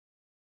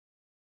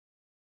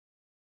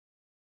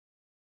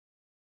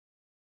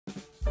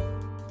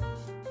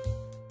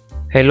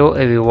Hello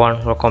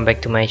everyone, welcome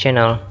back to my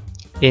channel.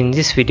 In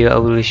this video I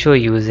will show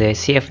you the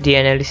CFD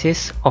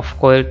analysis of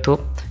coil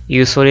tube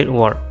use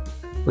Solidworks.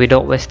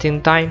 Without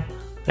wasting time,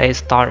 let's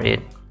start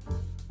it.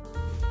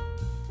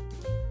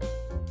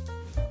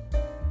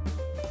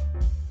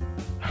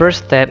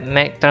 First step,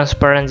 make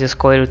transparent this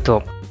coil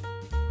tube.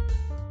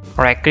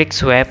 Right click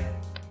swap,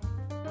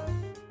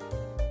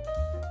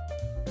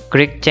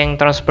 click change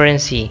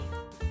transparency.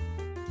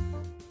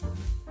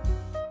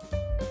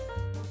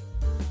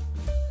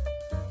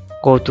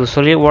 Go to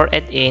Solidworks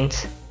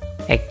add-ins,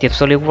 active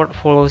Solidworks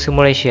flow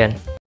simulation.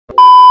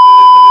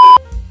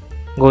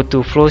 Go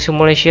to flow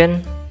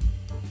simulation,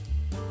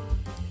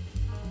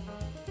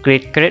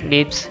 click create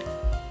lips,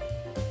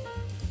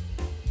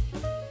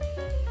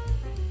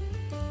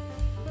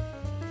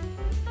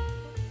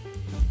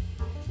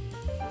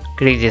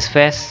 click this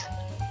face,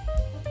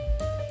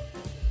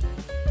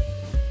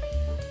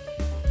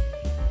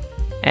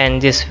 and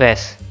this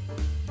face.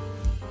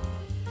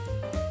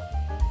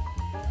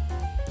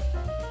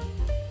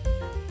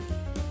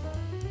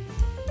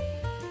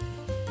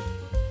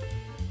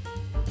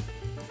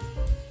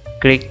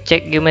 Click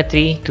check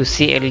geometry to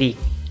see a leak.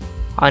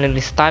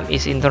 Analysis type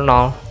is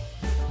internal.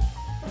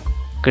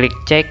 Click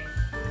check.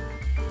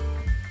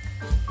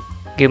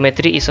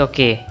 Geometry is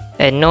okay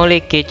and no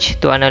leakage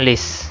to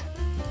analyze.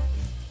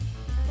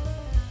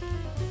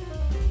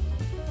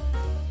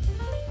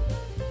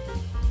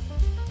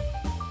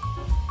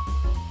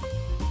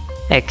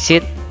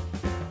 Exit.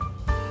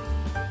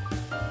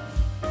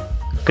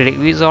 Click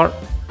wizard.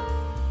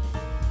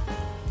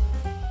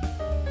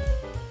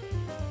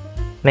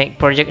 Make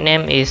project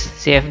name is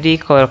CFD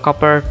Coil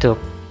Copper Tube.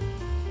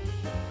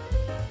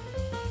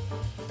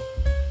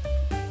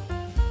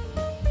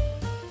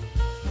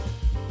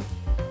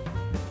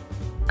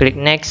 Click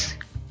next.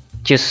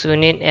 Choose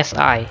unit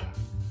SI.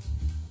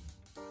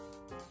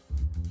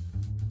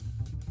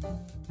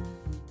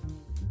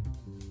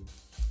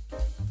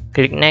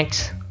 Click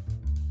next.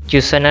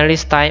 Choose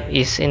analysis type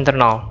is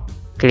internal.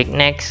 Click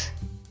next.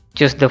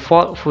 Choose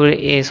default fluid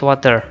is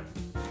water.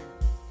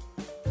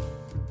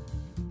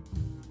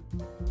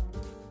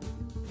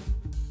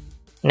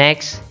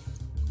 Next,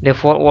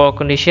 default wall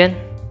condition.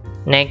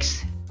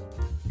 Next,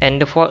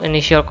 and default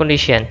initial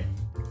condition.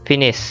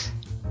 Finish.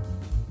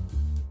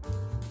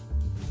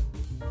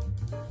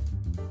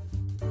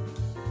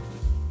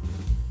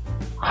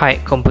 Hide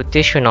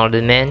computational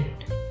demand.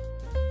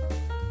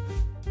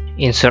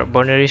 Insert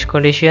boundaries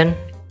condition.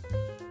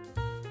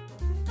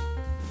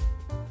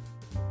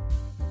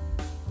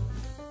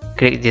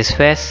 Click this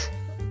face.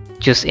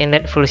 Choose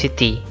inlet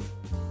velocity.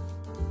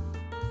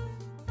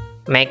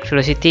 Make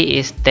velocity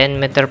is 10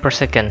 meters per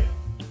second.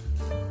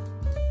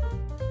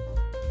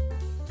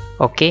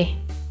 OK.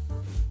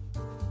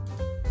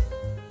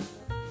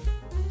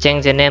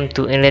 Change the name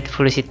to inlet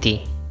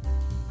velocity.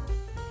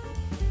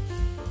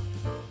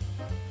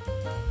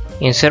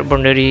 Insert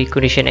boundary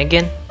condition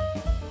again.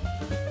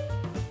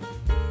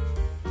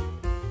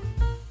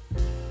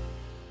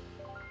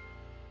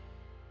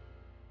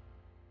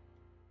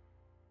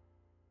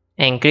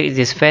 And click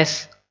this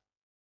face.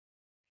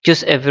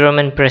 Choose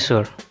environment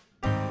pressure.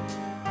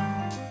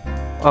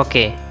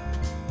 OK.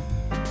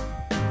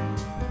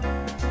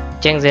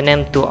 Change the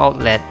name to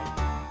outlet.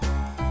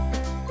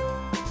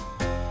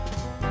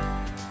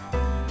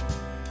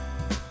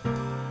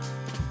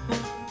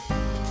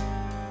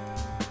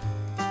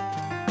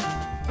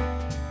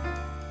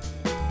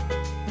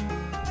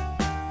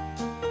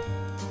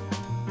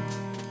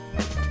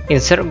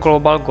 Insert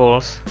global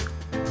goals.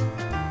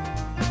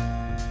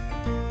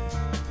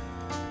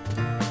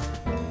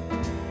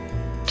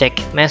 Check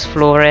mass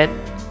flow rate.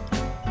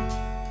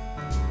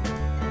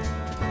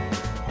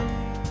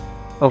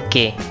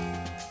 OK.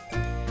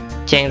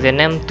 Change the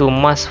name to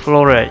mass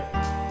flow rate.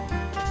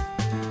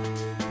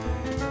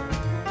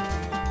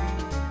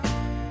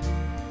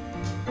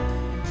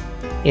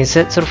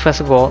 Insert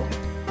surface goal.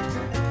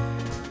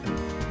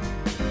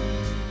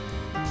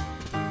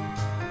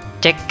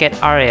 Check cat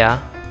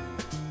area.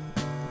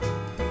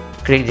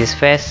 Click this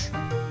face.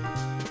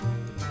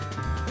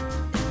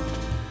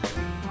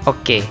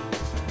 OK.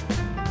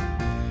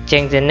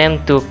 Change the name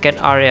to cat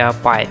area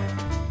pipe.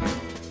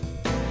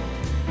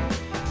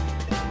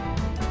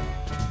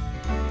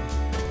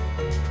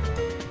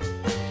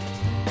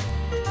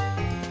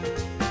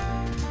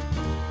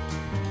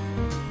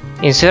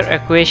 Insert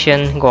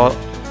equation goal.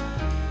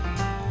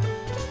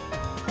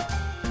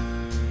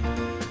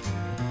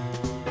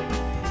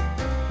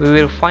 We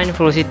will find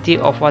velocity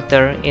of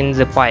water in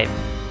the pipe.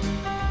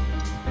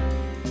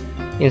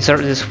 Insert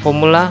this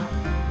formula.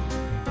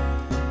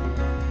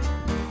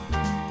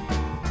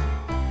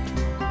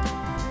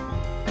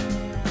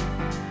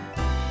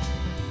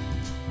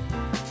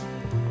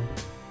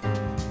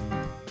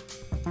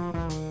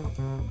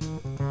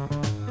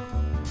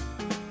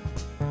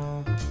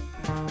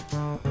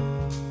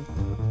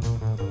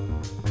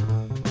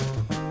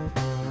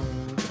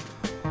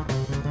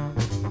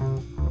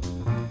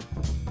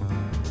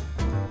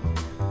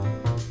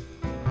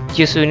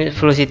 Choose unit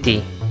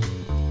velocity.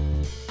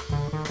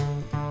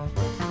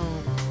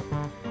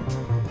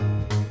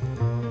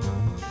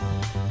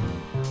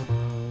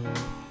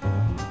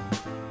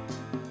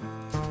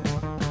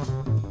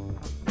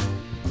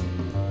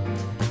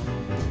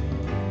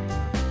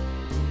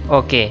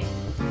 Okay.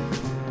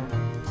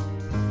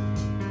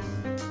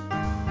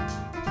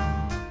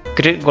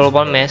 Create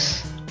global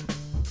mesh.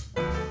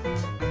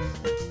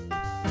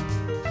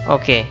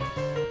 Okay.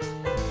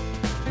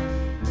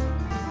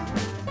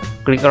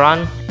 Click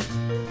run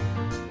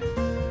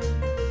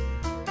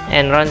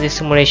and run the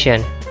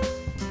simulation.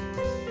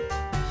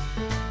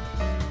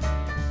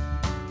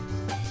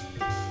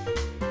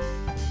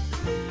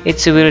 It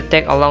will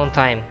take a long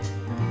time.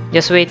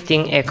 Just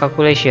waiting a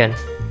calculation.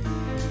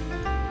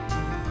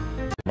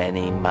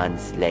 Many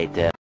months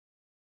later.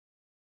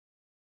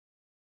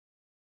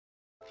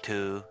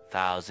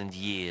 2,000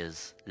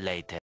 years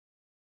later.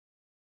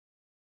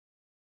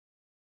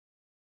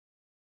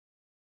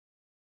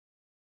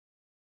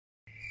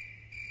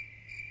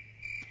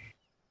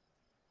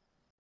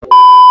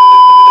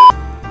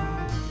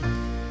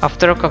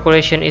 After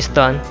calculation is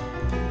done,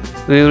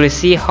 we will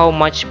see how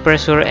much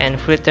pressure and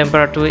fluid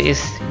temperature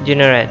is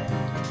generated.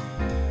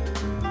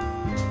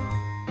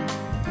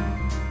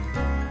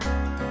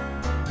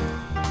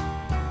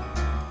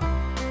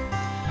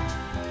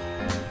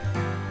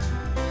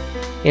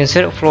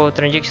 Insert flow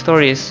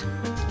trajectories.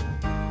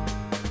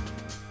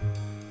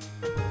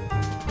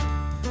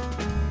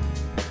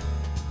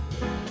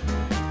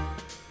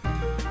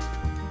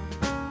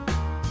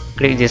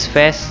 Click this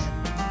phase.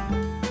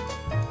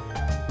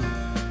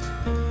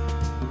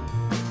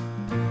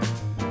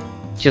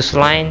 Choose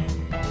line.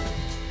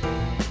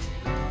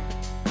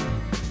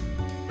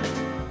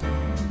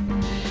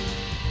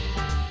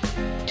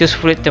 Choose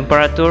fluid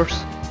temperatures.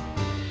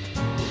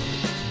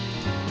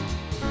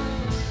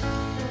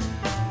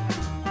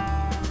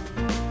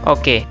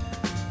 Okay.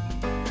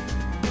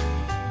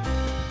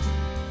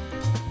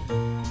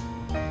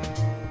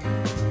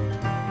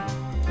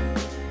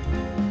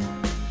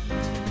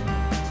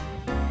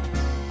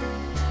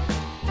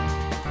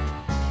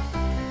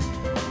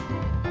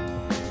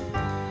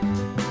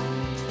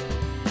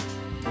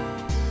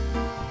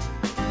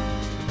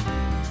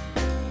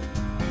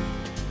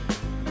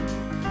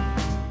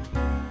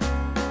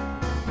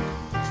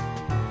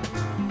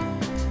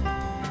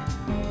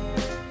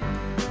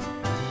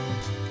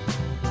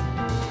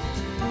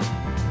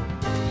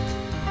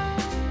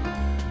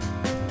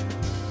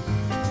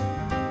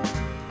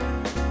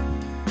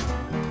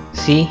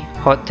 See,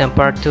 hot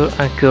temperature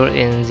occurs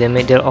in the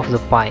middle of the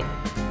pipe,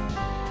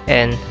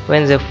 and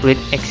when the fluid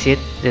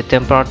exits, the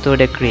temperature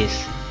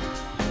decreases.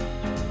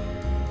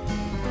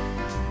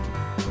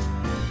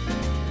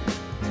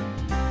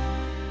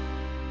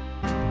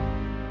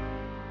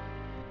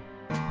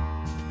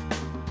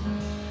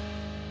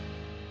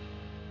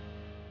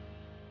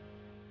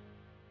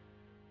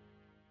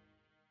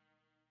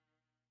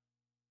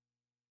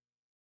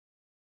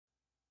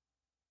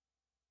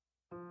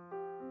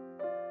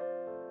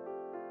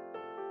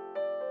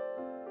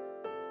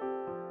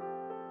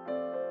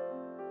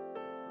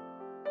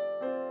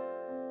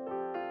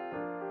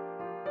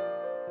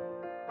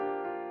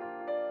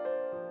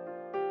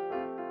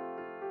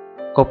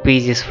 Copy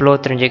these flow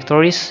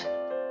trajectories.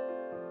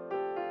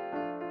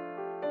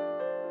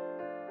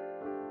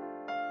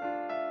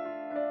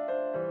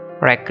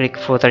 Right click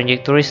flow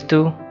trajectories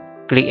to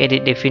click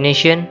edit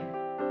definition.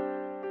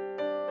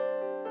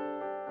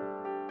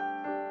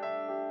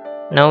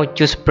 Now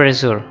choose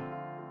pressure.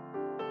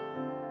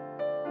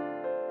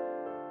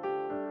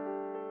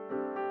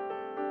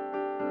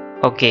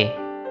 Okay.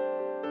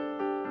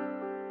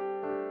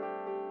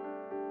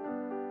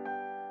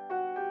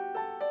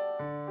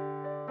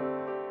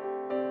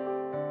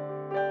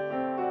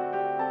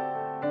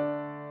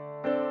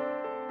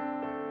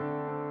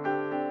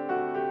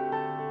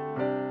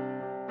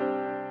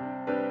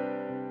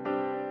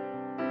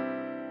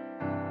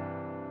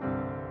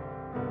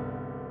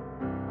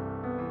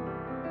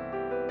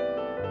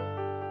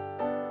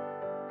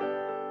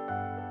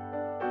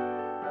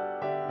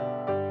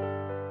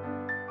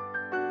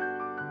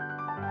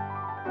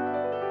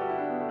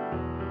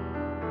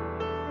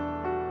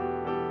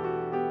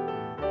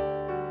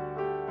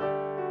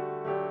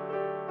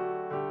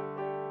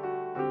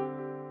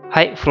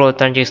 High flow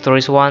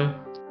trajectories 1.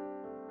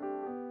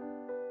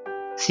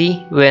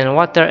 See, when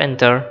water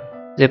enters,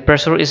 the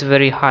pressure is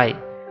very high.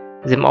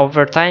 Then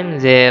over time,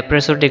 the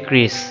pressure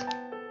decreases.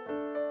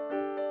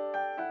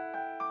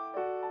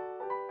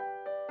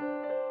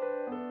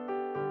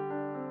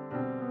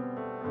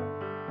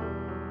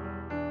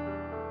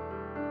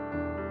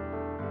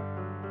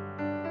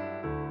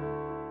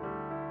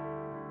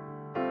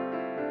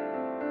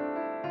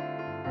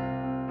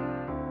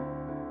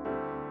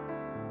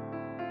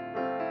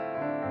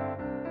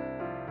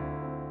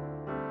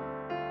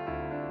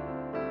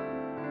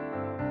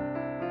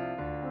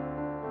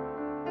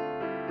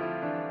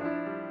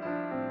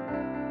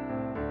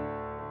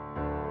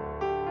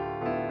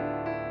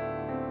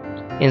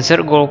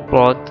 Insert goal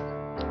plot.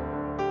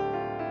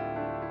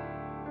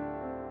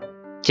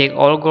 Check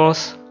all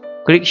goals.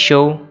 Click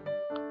show.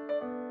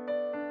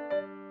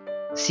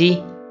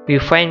 See, we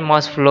find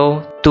mass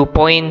flow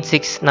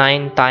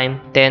 2.69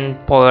 times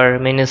 10 power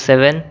minus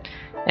 7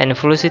 and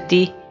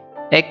velocity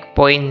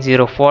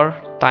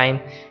 8.04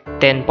 times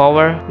 10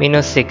 power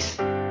minus 6.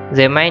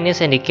 The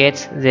minus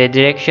indicates the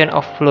direction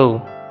of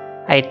flow.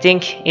 I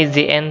think it's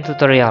the end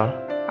tutorial.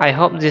 I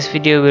hope this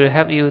video will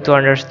help you to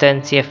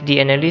understand CFD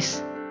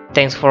analysis.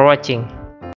 Thanks for watching.